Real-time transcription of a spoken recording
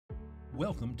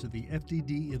Welcome to the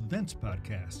FDD Events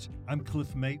Podcast. I'm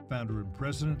Cliff Mate, founder and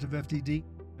president of FDD.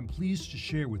 I'm pleased to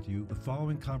share with you the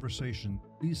following conversation.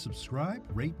 Please subscribe,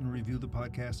 rate, and review the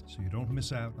podcast so you don't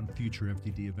miss out on future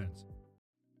FDD events.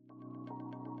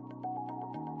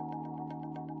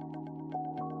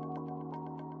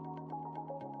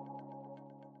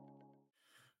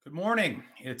 Good morning.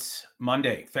 It's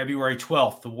Monday, February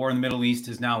 12th. The war in the Middle East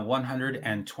is now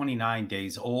 129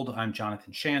 days old. I'm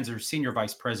Jonathan Schanzer, Senior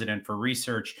Vice President for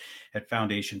Research at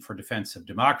Foundation for Defense of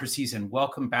Democracies, and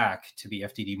welcome back to the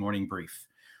FDD Morning Brief.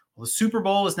 Well, the Super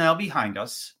Bowl is now behind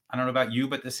us. I don't know about you,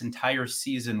 but this entire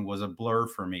season was a blur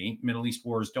for me. Middle East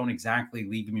wars don't exactly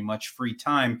leave me much free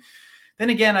time. Then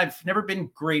again, I've never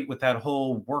been great with that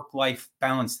whole work-life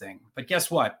balance thing. But guess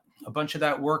what? A bunch of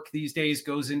that work these days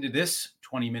goes into this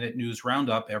 20-minute news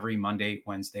roundup every Monday,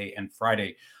 Wednesday, and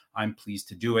Friday. I'm pleased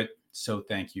to do it, so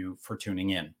thank you for tuning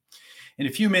in. In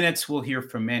a few minutes, we'll hear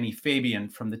from Mannie Fabian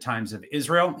from the Times of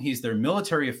Israel. He's their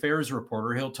military affairs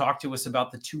reporter. He'll talk to us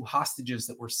about the two hostages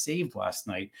that were saved last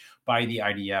night by the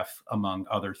IDF, among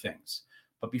other things.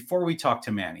 But before we talk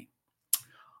to Mannie,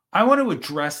 I want to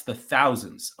address the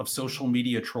thousands of social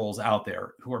media trolls out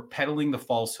there who are peddling the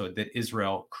falsehood that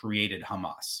Israel created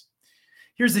Hamas.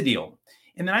 Here's the deal.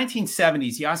 In the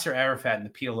 1970s, Yasser Arafat and the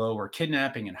PLO were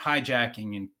kidnapping and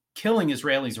hijacking and killing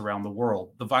Israelis around the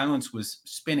world. The violence was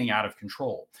spinning out of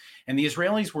control, and the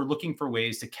Israelis were looking for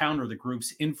ways to counter the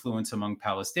group's influence among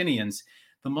Palestinians.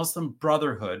 The Muslim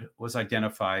Brotherhood was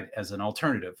identified as an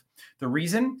alternative. The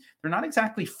reason? They're not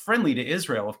exactly friendly to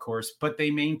Israel, of course, but they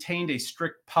maintained a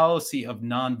strict policy of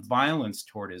nonviolence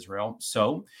toward Israel.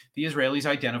 So the Israelis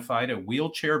identified a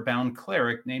wheelchair-bound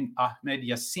cleric named Ahmed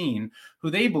Yassin,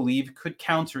 who they believe could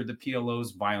counter the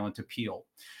PLO's violent appeal.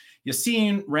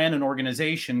 Yassin ran an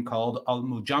organization called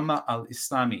Al-Mujamma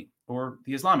al-Islami, or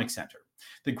the Islamic Center.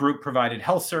 The group provided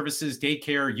health services,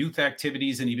 daycare, youth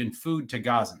activities, and even food to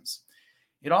Gazans.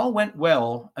 It all went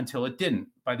well until it didn't.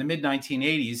 By the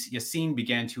mid-1980s, Yassin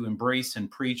began to embrace and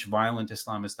preach violent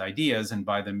Islamist ideas, and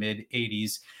by the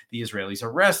mid-80s, the Israelis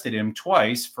arrested him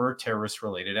twice for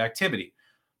terrorist-related activity.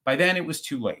 By then, it was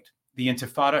too late. The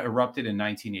Intifada erupted in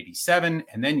 1987,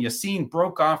 and then Yassin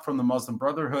broke off from the Muslim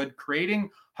Brotherhood, creating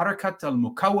Harakat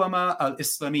al-Muqawama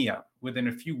al-Islamiyya within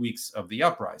a few weeks of the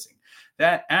uprising.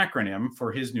 That acronym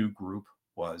for his new group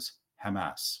was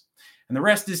Hamas. And the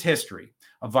rest is history.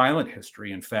 A violent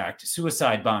history, in fact.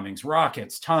 Suicide bombings,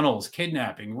 rockets, tunnels,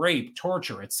 kidnapping, rape,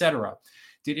 torture, etc.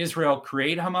 Did Israel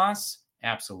create Hamas?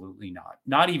 Absolutely not.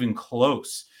 Not even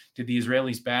close. Did the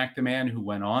Israelis back the man who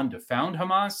went on to found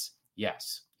Hamas?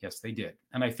 Yes. Yes, they did.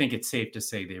 And I think it's safe to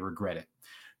say they regret it.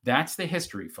 That's the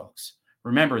history, folks.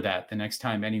 Remember that the next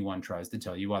time anyone tries to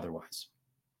tell you otherwise.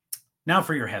 Now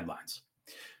for your headlines.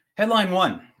 Headline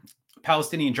 1.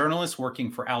 Palestinian journalist working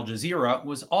for Al Jazeera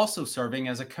was also serving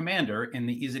as a commander in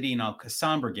the Izz-ad-Din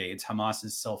al-Qassam Brigades,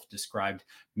 Hamas's self-described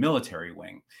military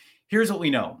wing. Here's what we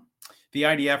know. The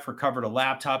IDF recovered a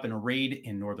laptop in a raid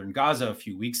in northern Gaza a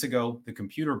few weeks ago. The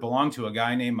computer belonged to a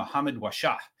guy named Mohammed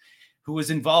Washah, who was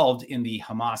involved in the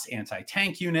Hamas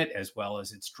anti-tank unit as well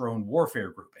as its drone warfare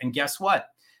group. And guess what?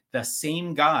 The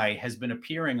same guy has been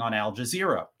appearing on Al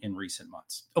Jazeera in recent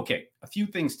months. Okay, a few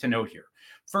things to note here.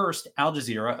 First, Al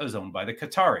Jazeera is owned by the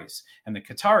Qataris, and the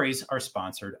Qataris are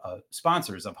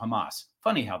sponsors of Hamas.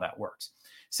 Funny how that works.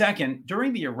 Second,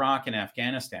 during the Iraq and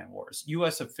Afghanistan wars,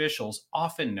 U.S. officials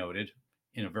often noted,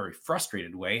 in a very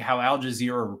frustrated way, how Al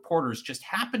Jazeera reporters just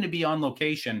happened to be on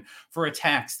location for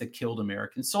attacks that killed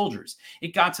American soldiers.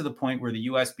 It got to the point where the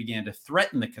U.S. began to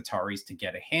threaten the Qataris to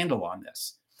get a handle on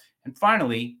this. And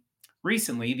finally,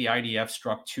 recently, the IDF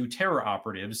struck 2 terror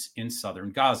operatives in southern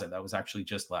Gaza. That was actually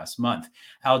just last month.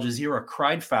 Al Jazeera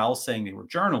cried foul, saying they were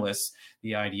journalists.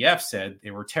 The IDF said they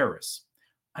were terrorists.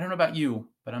 I don't know about you,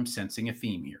 but I'm sensing a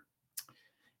theme here.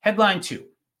 Headline 2.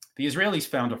 The Israelis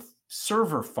found a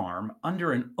server farm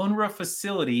under an UNRWA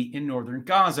facility in northern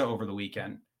Gaza over the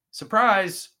weekend.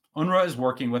 Surprise! UNRWA is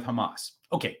working with Hamas.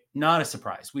 Okay, not a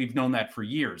surprise. We've known that for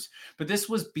years. But this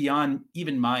was beyond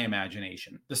even my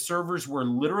imagination. The servers were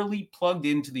literally plugged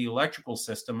into the electrical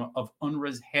system of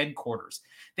UNRWA's headquarters.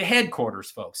 The headquarters,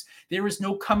 folks. There is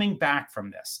no coming back from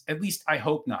this. At least I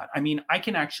hope not. I mean, I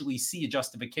can actually see a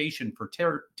justification for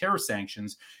terror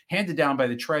sanctions handed down by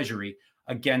the Treasury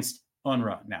against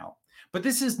UNRWA now. But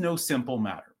this is no simple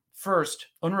matter. First,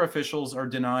 UNRWA officials are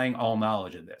denying all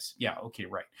knowledge of this. Yeah, okay,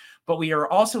 right. But we are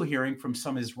also hearing from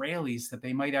some Israelis that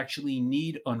they might actually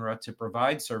need UNRWA to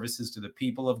provide services to the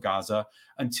people of Gaza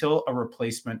until a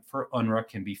replacement for UNRWA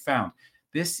can be found.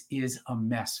 This is a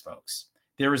mess, folks.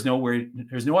 There's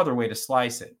no other way to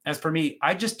slice it. As for me,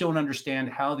 I just don't understand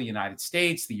how the United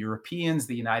States, the Europeans,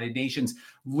 the United Nations,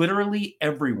 literally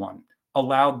everyone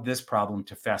allowed this problem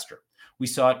to fester. We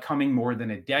saw it coming more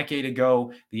than a decade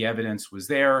ago. The evidence was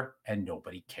there and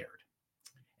nobody cared.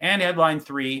 And headline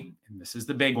 3, and this is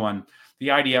the big one, the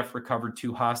IDF recovered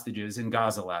 2 hostages in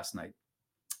Gaza last night.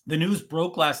 The news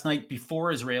broke last night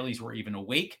before Israelis were even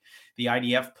awake. The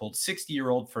IDF pulled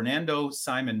 60-year-old Fernando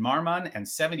Simon Marman and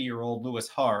 70-year-old Louis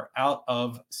Har out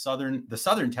of the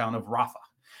southern town of Rafah.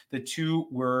 The 2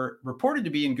 were reported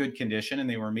to be in good condition, and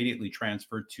they were immediately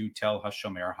transferred to Tel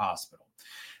HaShomer Hospital.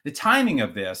 The timing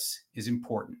of this is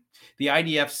important. The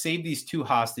IDF saved these 2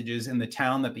 hostages in the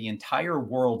town that the entire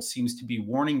world seems to be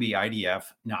warning the IDF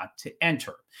not to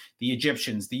enter. The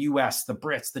Egyptians, the US, the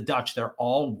Brits, the Dutch, they're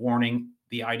all warning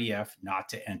the IDF not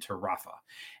to enter Rafah.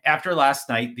 After last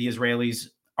night, the Israelis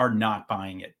are not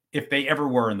buying it, if they ever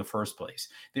were in the first place.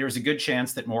 There's a good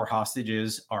chance that more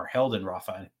hostages are held in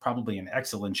Rafah, probably an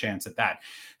excellent chance at that.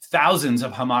 Thousands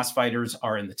of Hamas fighters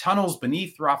are in the tunnels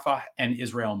beneath Rafah, and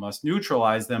Israel must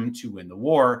neutralize them to win the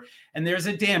war. And there's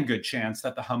a damn good chance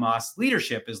that the Hamas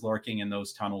leadership is lurking in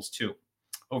those tunnels too.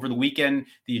 Over the weekend,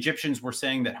 the Egyptians were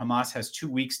saying that Hamas has 2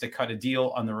 weeks to cut a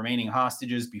deal on the remaining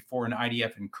hostages before an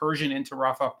IDF incursion into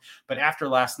Rafah. But after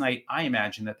last night, I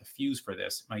imagine that the fuse for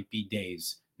this might be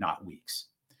days, not weeks.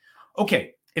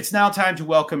 Okay, it's now time to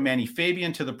welcome Mannie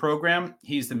Fabian to the program.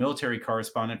 He's the military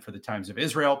correspondent for the Times of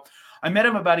Israel. I met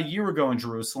him about a year ago in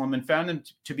Jerusalem and found him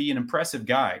to be an impressive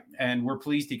guy. And we're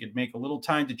pleased he could make a little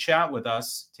time to chat with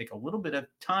us, take a little bit of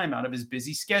time out of his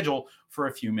busy schedule for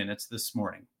a few minutes this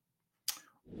morning.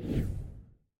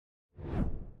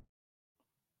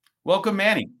 Welcome,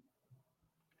 Mannie.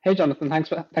 Hey, Jonathan. Thanks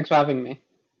for having me.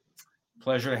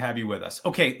 Pleasure to have you with us.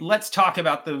 Okay, let's talk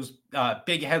about those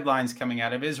big headlines coming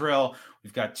out of Israel.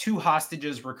 We've got 2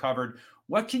 hostages recovered.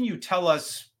 What can you tell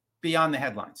us beyond the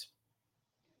headlines?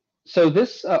 So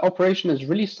this operation is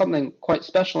really something quite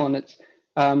special, and it's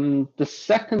the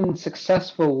second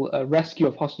successful rescue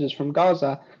of hostages from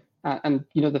Gaza. And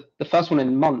the first one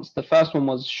in months. The first one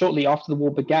was shortly after the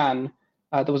war began.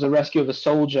 There was a rescue of a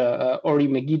soldier, Ori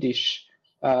Megidish,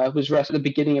 who was rescued at the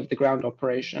beginning of the ground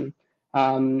operation.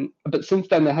 But since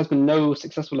then, there has been no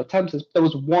successful attempts. There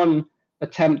was one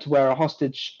attempt where a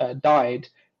hostage died,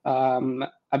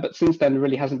 but since then, there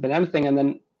really hasn't been anything. And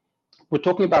then we're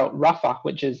talking about Rafah,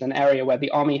 which is an area where the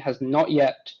army has not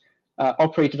yet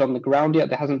operated on the ground yet.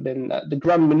 There hasn't been the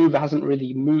ground maneuver hasn't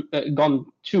really gone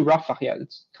to Rafah yet.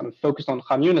 It's kind of focused on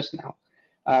Khan Yunis now,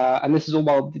 and this is all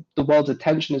while the world's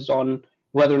attention is on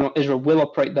whether or not Israel will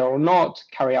operate there or not,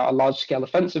 carry out a large-scale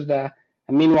offensive there.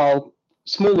 And meanwhile,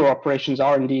 smaller operations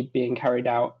are indeed being carried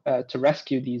out to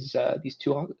rescue these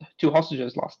 2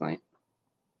 hostages last night.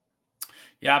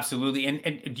 Yeah, absolutely.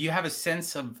 And do you have a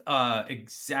sense of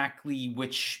exactly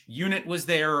which unit was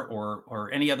there,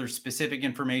 or any other specific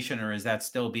information, or is that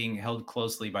still being held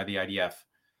closely by the IDF?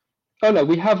 Oh no,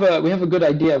 we have a good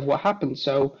idea of what happened.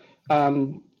 So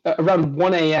around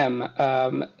 1 a.m.,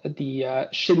 the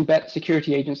Shin Bet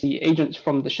security agency agents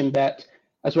from the Shin Bet,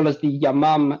 as well as the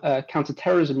Yamam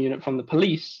counterterrorism unit from the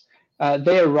police,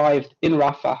 they arrived in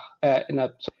Rafah in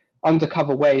a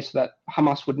undercover way so that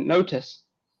Hamas wouldn't notice.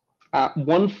 At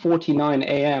 1:49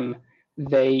 a.m.,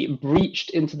 they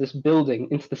breached into this building,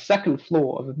 into the second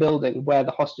floor of a building where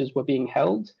the hostages were being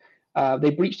held. They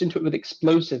breached into it with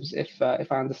explosives, if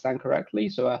I understand correctly.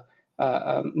 So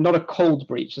not a cold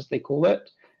breach, as they call it.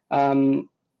 And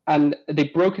they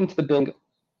broke into the building,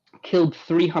 killed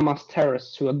 3 Hamas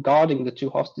terrorists who are guarding the 2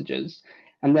 hostages.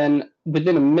 And then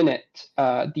within a minute,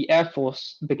 the Air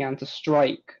Force began to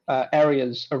strike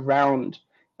areas around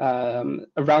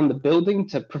the building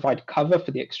to provide cover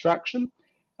for the extraction.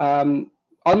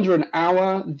 Under an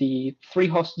hour, the 3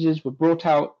 hostages were brought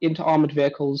out into armored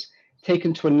vehicles,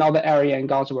 taken to another area in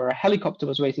Gaza where a helicopter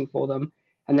was waiting for them,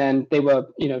 and then they were,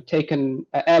 taken,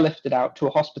 airlifted out to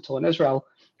a hospital in Israel,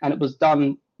 and it was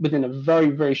done within a very,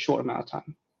 very short amount of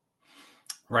time.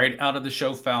 Right out of the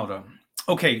show Fauda.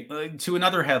 Okay, to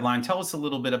another headline. Tell us a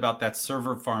little bit about that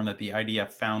server farm that the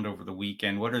IDF found over the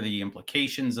weekend. What are the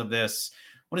implications of this?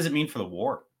 What does it mean for the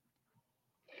war?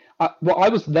 Well, I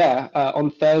was there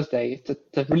on Thursday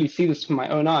to really see this with my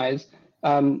own eyes.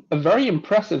 A very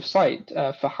impressive site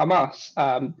for Hamas.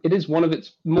 It is one of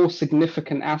its more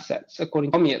significant assets,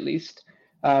 according to me at least,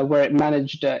 where it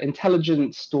managed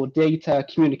intelligence, stored data,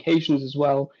 communications as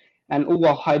well, and all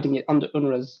while hiding it under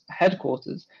UNRWA's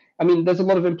headquarters. I mean, there's a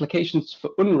lot of implications for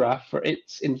UNRWA for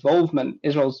its involvement.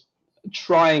 Israel's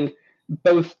trying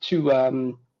both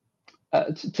to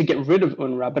get rid of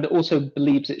UNRWA, but it also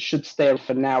believes it should stay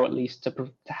for now at least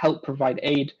to help provide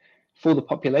aid for the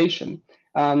population.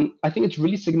 I think it's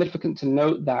really significant to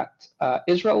note that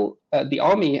Israel, the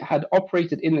army, had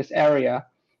operated in this area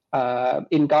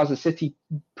in Gaza City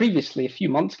previously, a few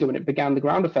months ago when it began the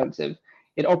ground offensive.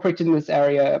 It operated in this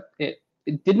area.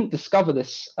 It didn't discover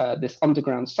this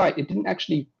underground site. It didn't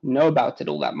actually know about it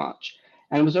all that much.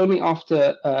 And it was only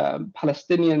after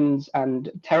Palestinians and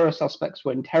terror suspects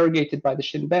were interrogated by the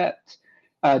Shin Bet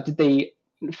did they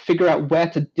figure out where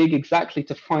to dig exactly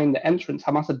to find the entrance.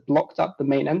 Hamas had blocked up the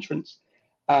main entrance.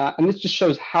 And this just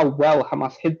shows how well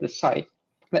Hamas hid the site,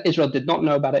 that Israel did not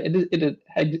know about it. It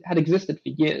had existed for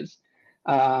years.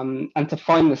 And to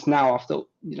find this now after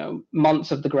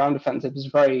months of the ground offensive is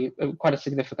quite a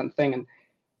significant thing. And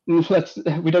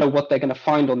we don't know what they're going to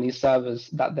find on these servers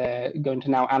that they're going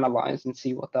to now analyze and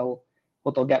see what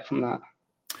they'll get from that.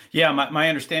 Yeah, my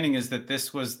understanding is that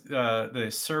this was the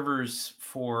servers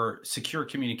for secure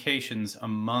communications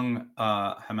among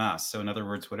Hamas. So in other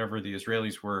words, whatever the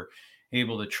Israelis were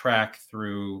able to track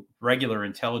through regular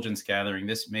intelligence gathering,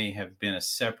 this may have been a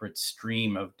separate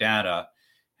stream of data.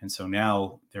 And so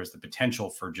now there's the potential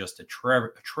for just a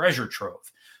treasure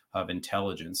trove of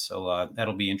intelligence. So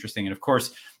that'll be interesting. And of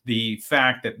course, the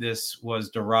fact that this was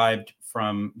derived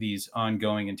from these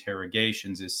ongoing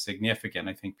interrogations is significant.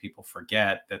 I think people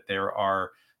forget that there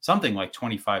are something like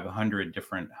 2,500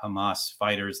 different Hamas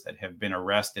fighters that have been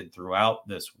arrested throughout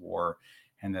this war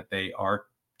and that they are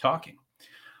talking.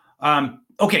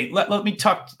 Okay, let me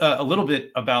talk a little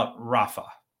bit about Rafah.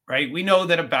 Right? We know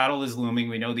that a battle is looming.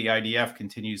 We know the IDF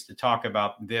continues to talk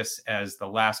about this as the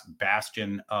last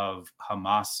bastion of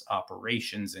Hamas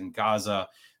operations in Gaza.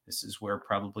 This is where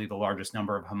probably the largest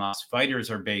number of Hamas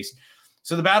fighters are based.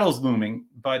 So the battle's looming,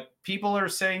 but people are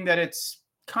saying that it's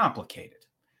complicated.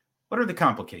 What are the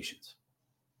complications?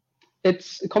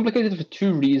 It's complicated for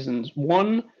two reasons.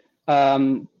 One,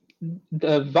 the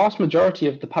vast majority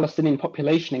of the Palestinian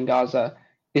population in Gaza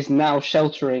is now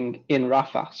sheltering in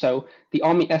Rafah. So the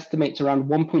army estimates around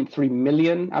 1.3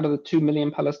 million out of the 2 million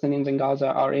Palestinians in Gaza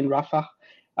are in Rafah.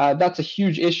 That's a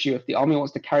huge issue. If the army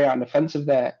wants to carry out an offensive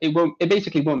there, it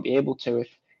basically won't be able to.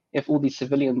 If all these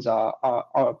civilians are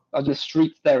in the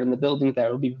streets there, in the buildings there,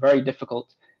 it'll be very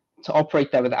difficult to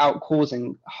operate there without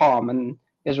causing harm. And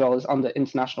Israel is under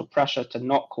international pressure to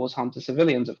not cause harm to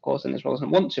civilians, of course, and Israel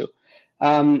doesn't want to.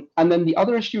 And then the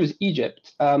other issue is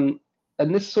Egypt.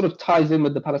 And this sort of ties in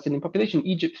with the Palestinian population.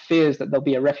 Egypt fears that there'll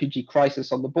be a refugee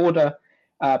crisis on the border.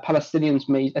 Palestinians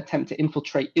may attempt to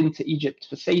infiltrate into Egypt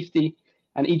for safety,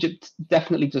 and Egypt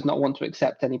definitely does not want to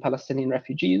accept any Palestinian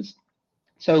refugees.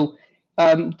 So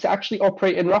to actually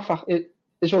operate in Rafah,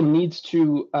 Israel needs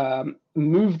to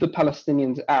move the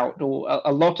Palestinians out, or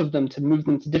a lot of them, to move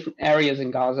them to different areas in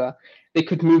Gaza. They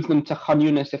could move them to Khan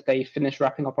Yunis if they finish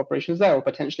wrapping up operations there, or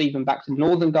potentially even back to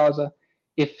northern Gaza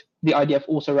if the IDF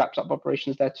also wraps up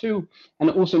operations there too. And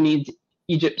it also needs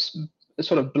Egypt's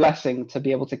sort of blessing to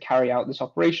be able to carry out this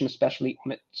operation, especially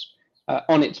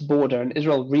on its border. And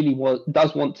Israel really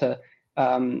does want to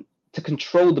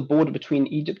control the border between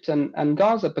Egypt and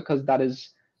Gaza, because that is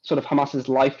sort of Hamas's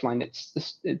lifeline.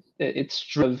 Its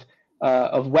stream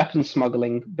of weapon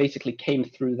smuggling basically came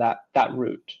through that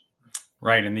route.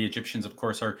 Right, and the Egyptians, of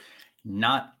course, are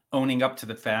not owning up to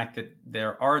the fact that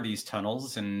there are these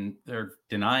tunnels, and they're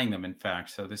denying them, in fact.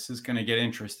 So this is going to get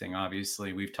interesting.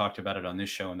 Obviously, we've talked about it on this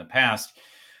show in the past,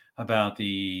 about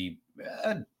the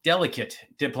delicate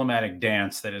diplomatic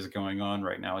dance that is going on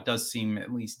right now. It does seem,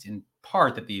 at least in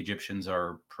part, that the Egyptians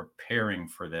are preparing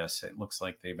for this. It looks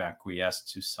like they've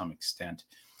acquiesced to some extent.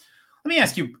 Let me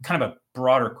ask you kind of a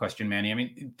broader question, Manny. I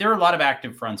mean, there are a lot of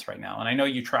active fronts right now, and I know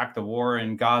you track the war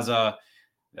in Gaza,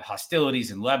 the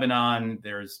hostilities in Lebanon.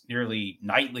 There's nearly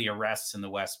nightly arrests in the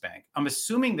West Bank. I'm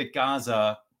assuming that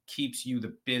Gaza keeps you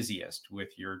the busiest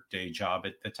with your day job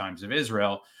at the Times of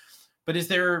Israel. But is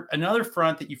there another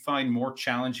front that you find more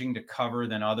challenging to cover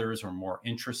than others, or more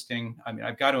interesting? I mean,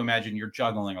 I've got to imagine you're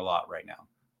juggling a lot right now.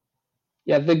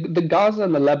 Yeah, the Gaza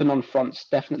and the Lebanon fronts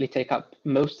definitely take up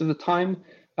most of the time.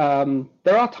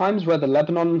 There are times where the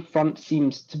Lebanon front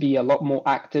seems to be a lot more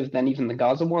active than even the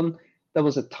Gaza one. There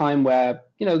was a time where,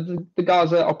 the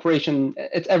Gaza operation,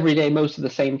 it's every day most of the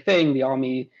same thing. The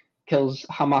army kills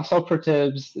Hamas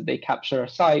operatives, they capture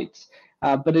sites.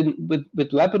 But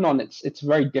with Lebanon, it's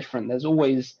very different. There's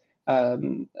always a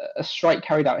strike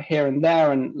carried out here and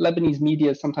there, and Lebanese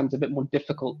media is sometimes a bit more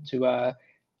difficult to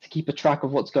keep a track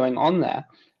of what's going on there.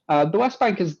 The West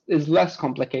Bank is less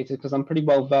complicated because I'm pretty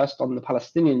well versed on the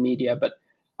Palestinian media, but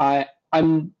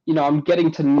I'm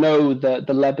getting to know the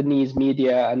Lebanese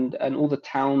media and all the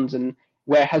towns and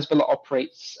where Hezbollah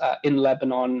operates in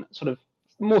Lebanon. Sort of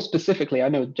more specifically, I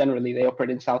know generally they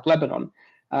operate in South Lebanon.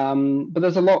 But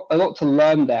there's a lot to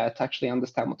learn there to actually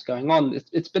understand what's going on.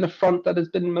 It's been a front that has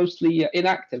been mostly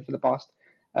inactive for the past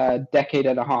decade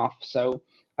and a half. So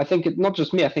I think not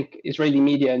just me, I think Israeli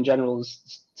media in general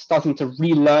is starting to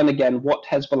relearn again what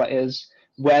Hezbollah is,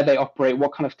 where they operate,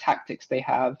 what kind of tactics they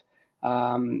have.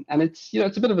 And it's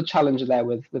a bit of a challenge there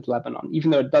with Lebanon,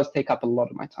 even though it does take up a lot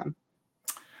of my time.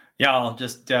 Yeah, I'll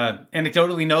just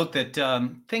anecdotally note that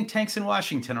think tanks in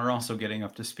Washington are also getting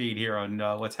up to speed here on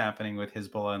what's happening with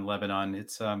Hezbollah in Lebanon.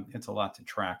 It's a lot to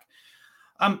track.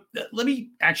 Let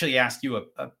me actually ask you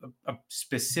a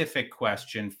specific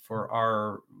question for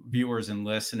our viewers and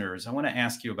listeners. I want to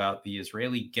ask you about the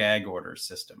Israeli gag order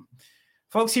system.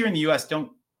 Folks here in the U.S.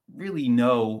 don't really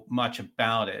know much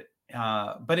about it,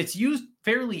 but it's used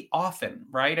fairly often,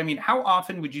 right? I mean, how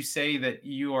often would you say that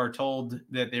you are told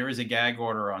that there is a gag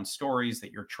order on stories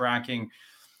that you're tracking?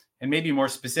 And maybe more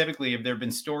specifically, have there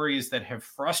been stories that have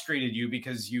frustrated you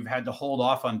because you've had to hold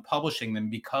off on publishing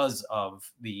them because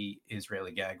of the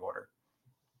Israeli gag order?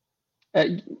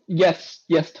 Yes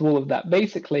to all of that.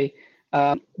 Basically,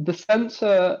 the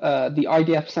censor, the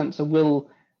IDF censor,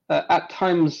 will at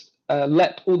times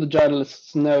let all the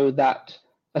journalists know that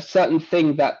a certain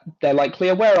thing that they're likely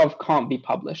aware of can't be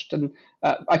published. And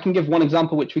I can give one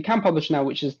example, which we can publish now,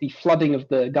 which is the flooding of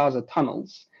the Gaza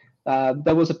tunnels.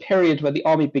 There was a period where the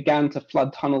army began to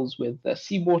flood tunnels with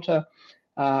seawater,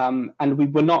 and we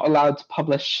were not allowed to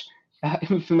publish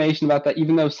information about that,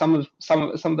 even though some of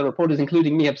the reporters,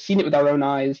 including me, have seen it with our own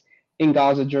eyes in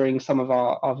Gaza during some of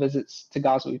our visits to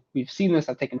Gaza. We've seen this.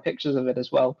 I've taken pictures of it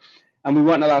as well, and we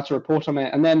weren't allowed to report on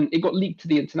it. And then it got leaked to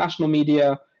the international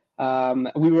media.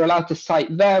 We were allowed to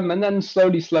cite them, and then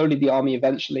slowly, the army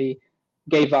eventually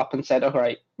gave up and said, "All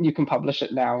right, you can publish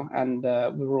it now," and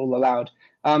we were all allowed.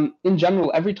 In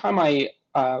general, every time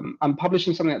I'm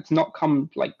publishing something that's not come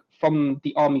from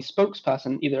the army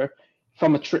spokesperson, either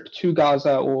from a trip to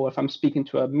Gaza or if I'm speaking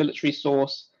to a military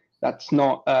source that's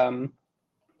not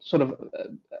sort of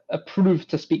approved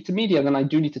to speak to media, then I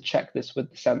do need to check this with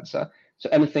the censor. So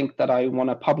anything that I want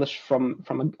to publish from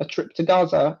a trip to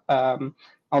Gaza,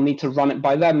 I'll need to run it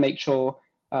by them, make sure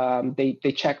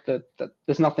they check that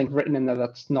there's nothing written in there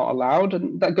that's not allowed,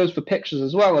 and that goes for pictures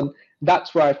as well. And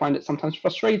that's where I find it sometimes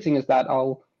frustrating, is that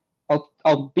I'll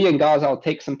be in Gaza, I'll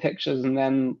take some pictures, and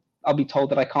then I'll be told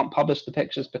that I can't publish the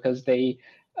pictures because they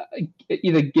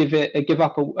either give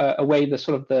up away the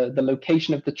sort of the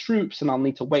location of the troops, and I'll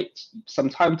need to wait some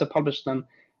time to publish them.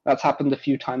 That's happened a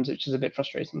few times, which is a bit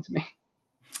frustrating to me.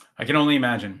 I can only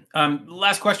imagine.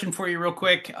 Last question for you real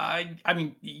quick. I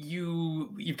mean,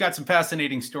 you've got some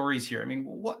fascinating stories here. I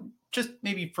mean, just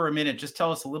maybe for a minute, just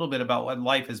tell us a little bit about what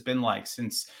life has been like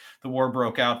since the war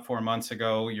broke out 4 months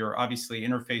ago. You're obviously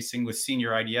interfacing with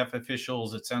senior IDF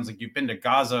officials. It sounds like you've been to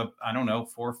Gaza, I don't know,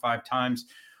 4 or 5 times.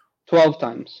 12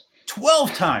 times.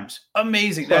 12 times.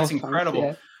 Amazing. 12 That's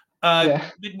incredible. Times,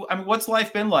 yeah. I mean, what's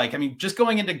life been like? I mean, just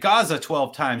going into Gaza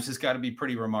 12 times has got to be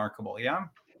pretty remarkable. Yeah.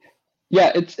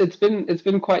 Yeah, it's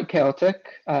been quite chaotic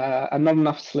and not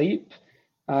enough sleep.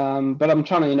 But I'm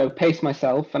trying to pace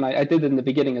myself, and I did in the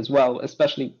beginning as well.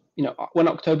 Especially when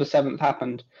October 7th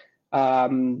happened,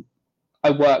 I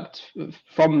worked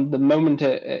from the moment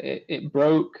it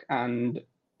broke and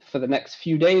for the next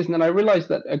few days, and then I realized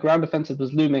that a ground offensive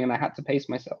was looming, and I had to pace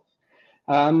myself.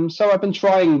 So I've been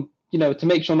trying, to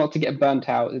make sure not to get burnt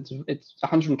out. It's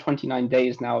 129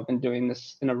 days now I've been doing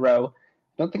this in a row.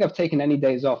 I don't think I've taken any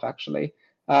days off, actually.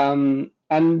 And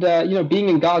being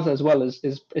in Gaza as well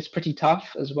is pretty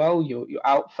tough as well. You're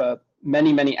out for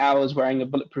many hours wearing a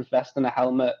bulletproof vest and a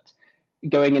helmet,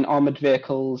 going in armored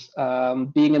vehicles,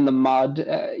 being in the mud.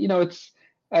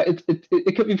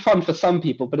 It could be fun for some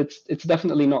people, but it's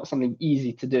definitely not something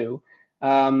easy to do.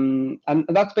 And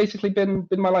that's basically been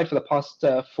my life for the past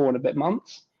 4 and a bit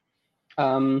months.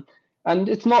 And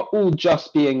it's not all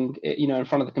just being, in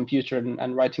front of the computer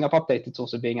and writing up updates. It's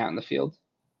also being out in the field.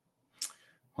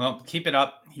 Well, keep it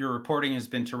up. Your reporting has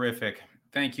been terrific.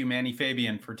 Thank you, Mannie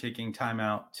Fabian, for taking time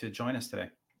out to join us today.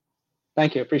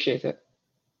 Thank you. Appreciate it.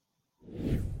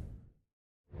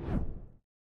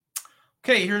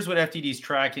 Okay, here's what FDD is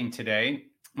tracking today.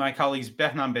 My colleagues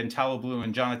Behnam Ben Talablu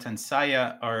and Jonathan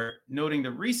Saya are noting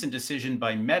the recent decision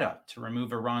by Meta to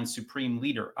remove Iran's supreme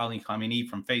leader, Ali Khamenei,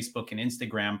 from Facebook and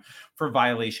Instagram for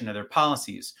violation of their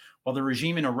policies. While the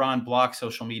regime in Iran blocks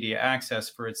social media access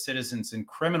for its citizens and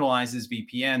criminalizes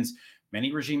VPNs,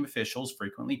 many regime officials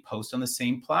frequently post on the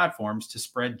same platforms to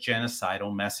spread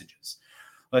genocidal messages.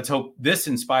 Let's hope this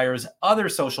inspires other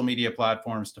social media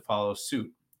platforms to follow suit.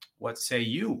 What say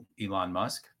you, Elon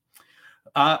Musk?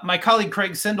 My colleague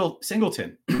Craig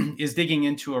Singleton is digging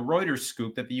into a Reuters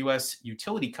scoop that the U.S.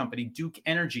 utility company Duke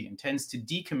Energy intends to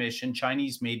decommission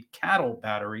Chinese-made cattle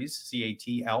batteries,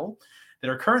 CATL, that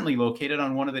are currently located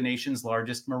on one of the nation's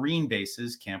largest marine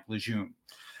bases, Camp Lejeune.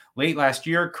 Late last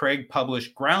year, Craig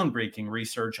published groundbreaking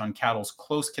research on cattle's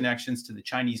close connections to the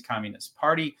Chinese Communist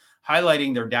Party,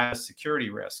 highlighting their data security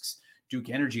risks. Duke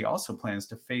Energy also plans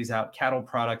to phase out cattle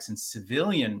products in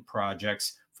civilian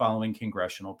projects following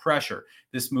congressional pressure.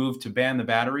 This move to ban the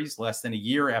batteries less than a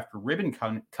year after ribbon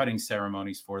cutting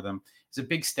ceremonies for them is a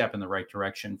big step in the right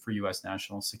direction for U.S.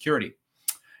 national security.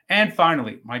 And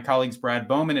finally, my colleagues Brad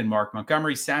Bowman and Mark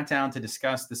Montgomery sat down to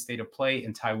discuss the state of play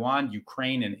in Taiwan,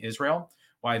 Ukraine, and Israel,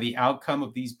 why the outcome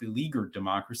of these beleaguered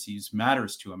democracies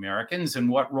matters to Americans, and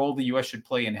what role the U.S. should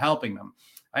play in helping them.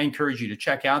 I encourage you to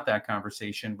check out that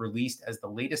conversation, released as the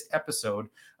latest episode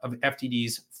of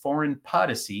FDD's Foreign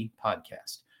Policy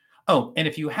podcast. Oh, and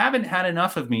if you haven't had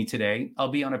enough of me today, I'll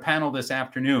be on a panel this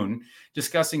afternoon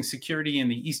discussing security in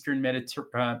the Eastern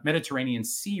Mediterranean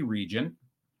Sea region.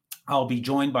 I'll be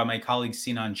joined by my colleague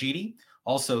Sinan Jidi,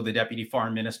 also the Deputy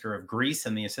Foreign Minister of Greece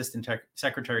and the Assistant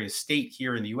Secretary of State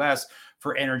here in the U.S.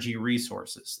 for Energy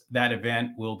Resources. That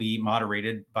event will be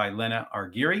moderated by Lena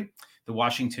Argiri, the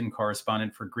Washington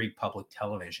correspondent for Greek Public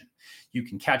Television. You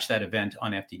can catch that event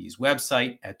on FDD's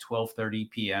website at 12:30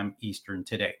 p.m. Eastern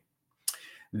today.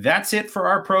 That's it for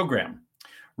our program.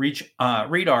 Read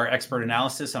our expert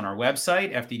analysis on our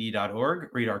website, fdd.org.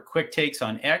 Read our quick takes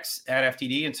on X at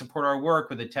FDD, and support our work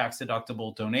with a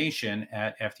tax-deductible donation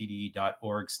at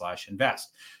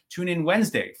fdd.org/invest. Tune in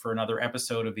Wednesday for another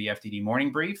episode of the FDD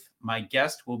Morning Brief. My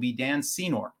guest will be Dan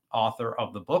Senor, author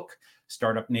of the book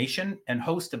Startup Nation and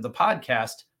host of the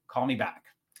podcast Call Me Back.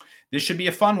 This should be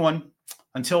a fun one.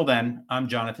 Until then, I'm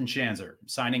Jonathan Schanzer,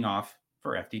 signing off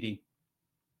for FDD.